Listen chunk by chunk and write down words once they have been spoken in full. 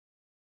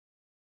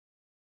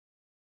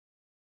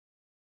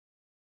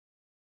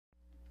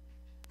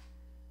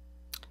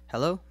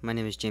Hello, my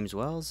name is James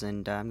Wells,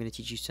 and I'm going to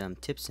teach you some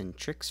tips and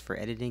tricks for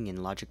editing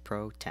in Logic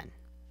Pro 10.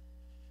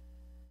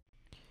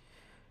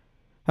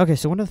 Okay,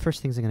 so one of the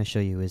first things I'm going to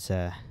show you is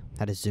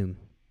how to zoom.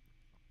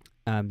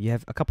 You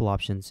have a couple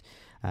options.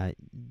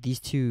 These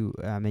two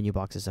menu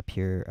boxes up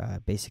here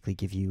basically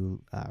give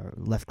you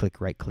left click,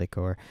 right click,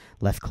 or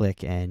left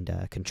click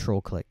and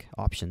control click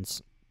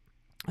options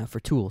for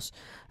tools.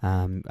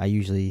 I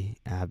usually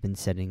have been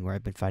setting, or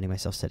I've been finding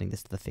myself setting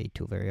this to the fade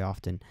tool very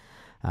often.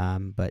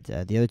 But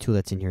the other tool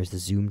that's in here is the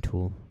zoom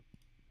tool.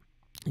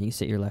 And you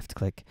set your left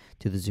click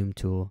to the zoom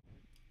tool,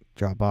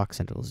 draw a box,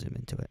 and it'll zoom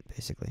into it,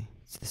 basically.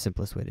 It's the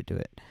simplest way to do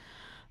it.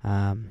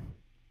 And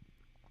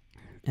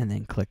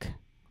then click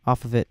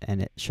off of it, and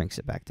it shrinks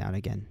it back down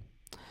again.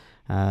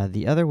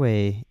 The other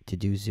way to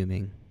do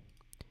zooming,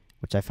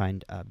 which I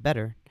find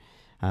better,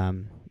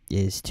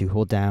 is to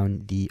hold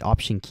down the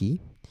Option key,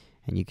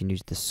 and you can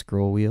use the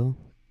scroll wheel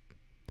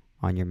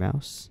on your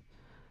mouse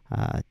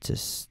to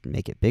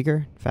make it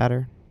bigger,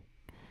 fatter.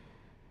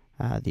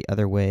 The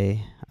other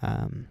way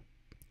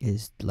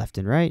is left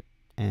and right,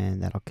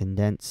 and that'll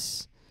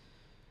condense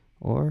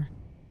or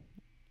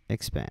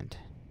expand.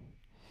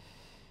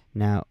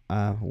 Now,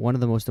 one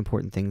of the most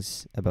important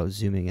things about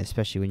zooming,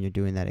 especially when you're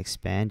doing that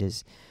expand,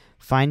 is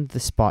find the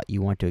spot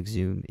you want to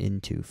zoom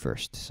into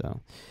first.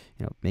 So,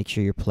 make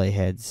sure your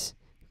playhead's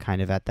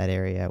kind of at that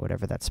area,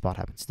 whatever that spot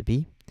happens to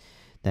be.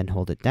 Then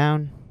hold it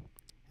down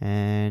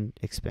and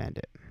expand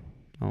it.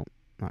 Oh,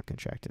 not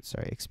contract it,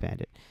 sorry, expand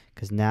it.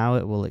 Because now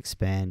it will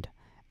expand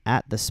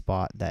at the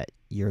spot that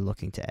you're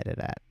looking to edit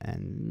at.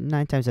 And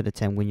 9 times out of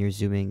 10, when you're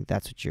zooming,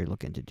 that's what you're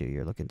looking to do.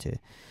 You're looking to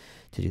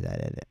do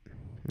that edit.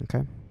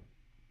 Okay.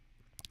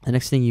 The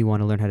next thing you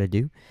want to learn how to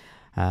do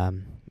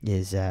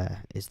is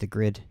the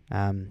grid.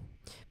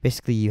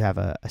 Basically, you have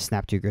a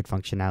snap to grid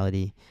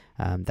functionality.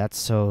 That's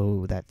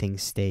so that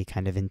things stay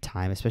kind of in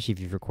time, especially if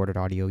you've recorded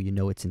audio, you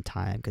know it's in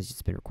time because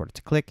it's been recorded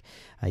to click.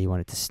 You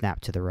want it to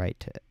snap to the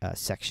right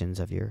sections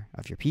of your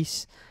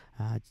piece.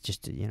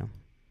 Just to,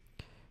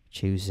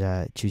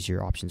 choose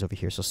your options over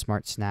here. So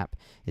Smart Snap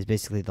is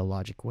basically the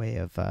logic way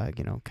of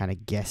kind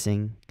of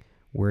guessing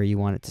where you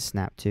want it to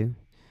snap to.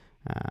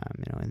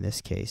 In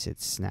this case,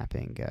 it's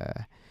snapping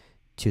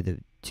to the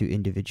two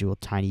individual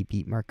tiny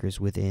beat markers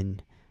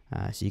within.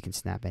 So you can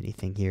snap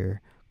anything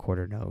here: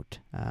 quarter note,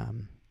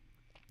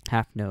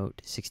 half note,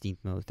 16th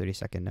note,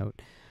 32nd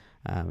note.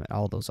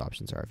 All those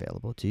options are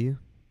available to you.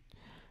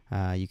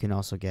 You can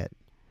also get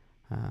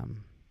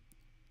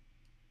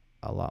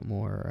a lot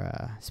more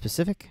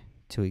specific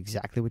to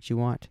exactly what you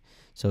want.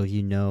 So if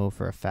you know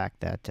for a fact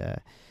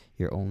that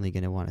you're only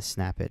going to want to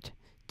snap it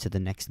to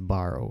the next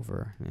bar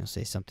over,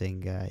 say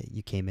something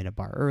you came in a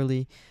bar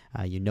early,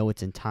 you know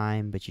it's in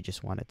time, but you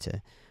just want it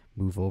to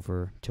move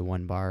over to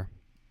one bar.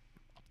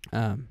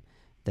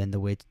 Then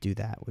the way to do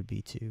that would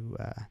be to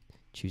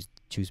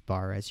choose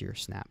bar as your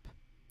snap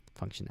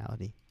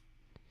functionality.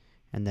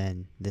 And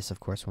then this, of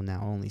course, will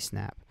now only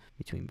snap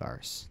between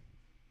bars.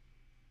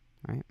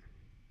 All right.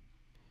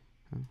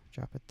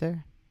 Drop it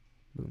there.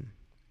 Boom.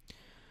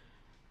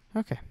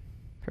 Okay.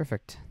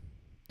 Perfect.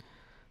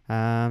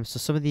 So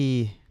some of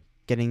the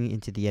getting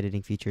into the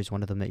editing features,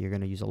 one of them that you're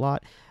going to use a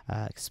lot,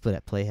 split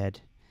at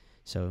playhead.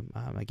 So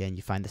again,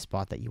 you find the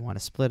spot that you want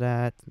to split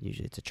at.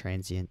 Usually it's a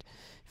transient.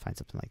 Find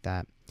something like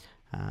that.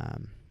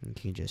 You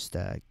can just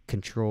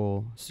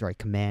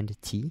Command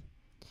T,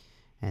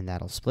 and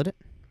that'll split it.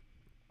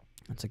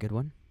 That's a good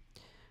one.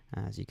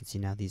 As you can see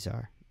now, these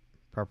are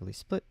properly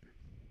split.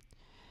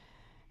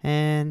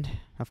 And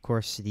of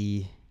course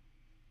let's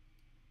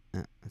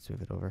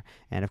move it over.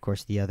 And of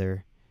course the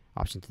other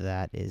option to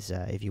that is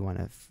if you want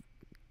to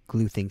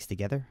glue things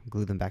together,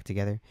 glue them back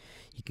together,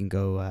 you can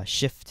go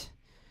Shift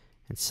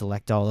and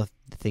select all of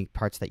the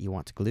parts that you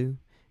want to glue,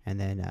 and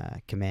then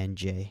Command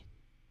J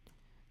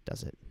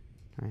does it.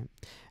 All right.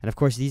 And of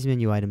course, these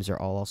menu items are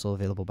all also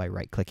available by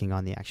right-clicking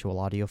on the actual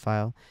audio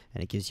file,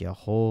 and it gives you a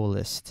whole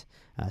list.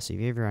 So if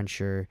you're ever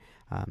unsure,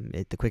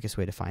 the quickest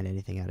way to find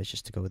anything out is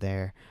just to go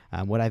there.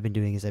 What I've been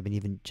doing is I've been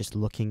even just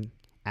looking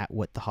at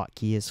what the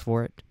hotkey is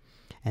for it,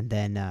 and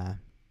then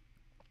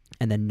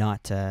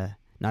not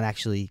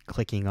actually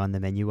clicking on the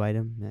menu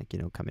item, like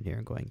coming here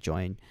and going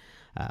join.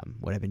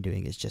 What I've been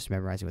doing is just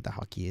memorizing what the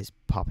hotkey is,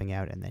 popping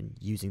out, and then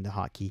using the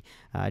hotkey,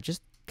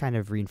 just kind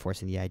of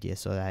reinforcing the idea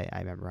so that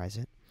I memorize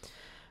it.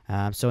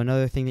 So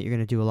another thing that you're going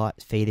to do a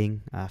lot,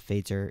 fading.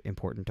 Fades are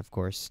important, of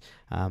course.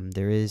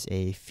 There is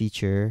a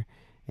feature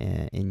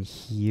in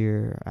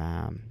here,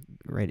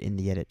 right in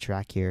the edit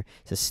track here.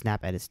 It says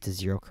snap edits to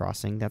zero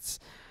crossing. That's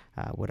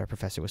what our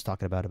professor was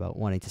talking about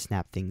wanting to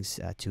snap things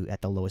to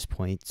at the lowest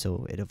point,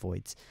 so it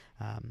avoids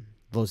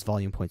those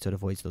volume points, so it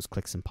avoids those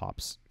clicks and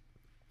pops.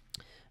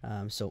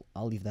 So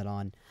I'll leave that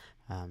on.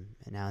 And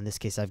now in this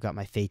case, I've got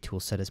my fade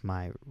tool set as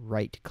my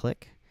right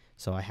click,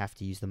 so I have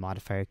to use the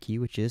modifier key,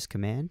 which is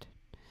Command.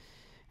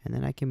 And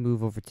then I can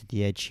move over to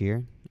the edge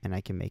here, and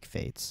I can make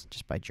fades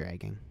just by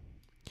dragging.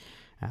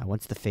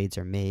 Once the fades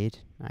are made,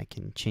 I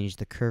can change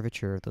the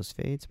curvature of those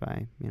fades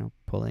by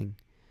pulling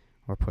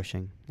or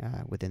pushing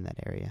within that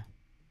area.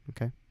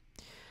 Okay.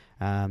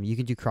 You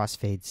can do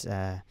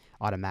crossfades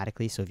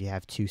automatically. So if you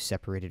have two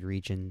separated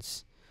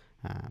regions,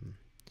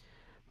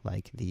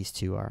 like these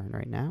two are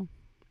right now,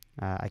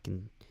 I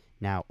can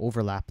now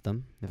overlap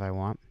them if I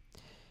want.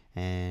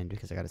 And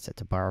because I got it set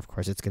to bar, of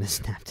course, it's going to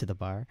snap to the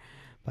bar.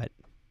 But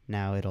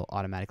now it'll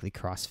automatically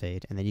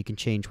crossfade. And then you can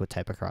change what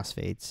type of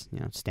crossfades.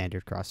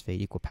 Standard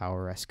crossfade, equal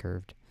power,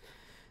 S-curved.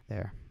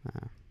 There.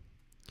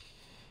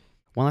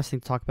 One last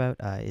thing to talk about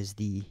is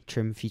the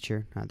trim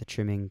feature. The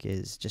trimming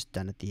is just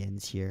done at the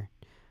ends here.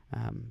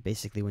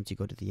 Basically, once you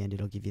go to the end,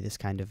 it'll give you this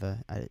kind of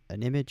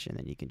an image, and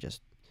then you can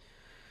just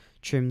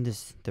trim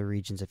the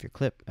regions of your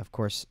clip. Of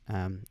course,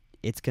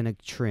 it's going to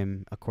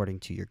trim according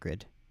to your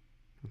grid.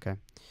 Okay.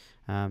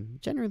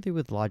 Generally,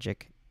 with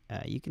Logic,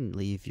 you can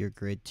leave your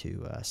grid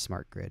to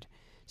Smart Grid.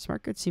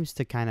 Smart Grid seems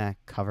to kind of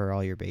cover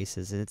all your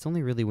bases, and it's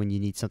only really when you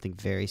need something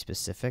very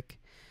specific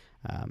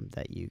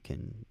that you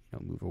can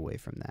move away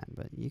from that.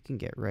 But you can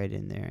get right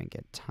in there and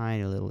get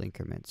tiny little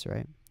increments,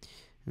 right?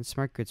 And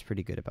Smart Grid's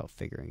pretty good about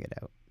figuring it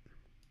out.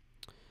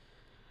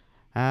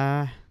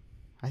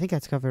 I think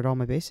that's covered all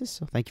my bases,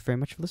 so thank you very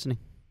much for listening.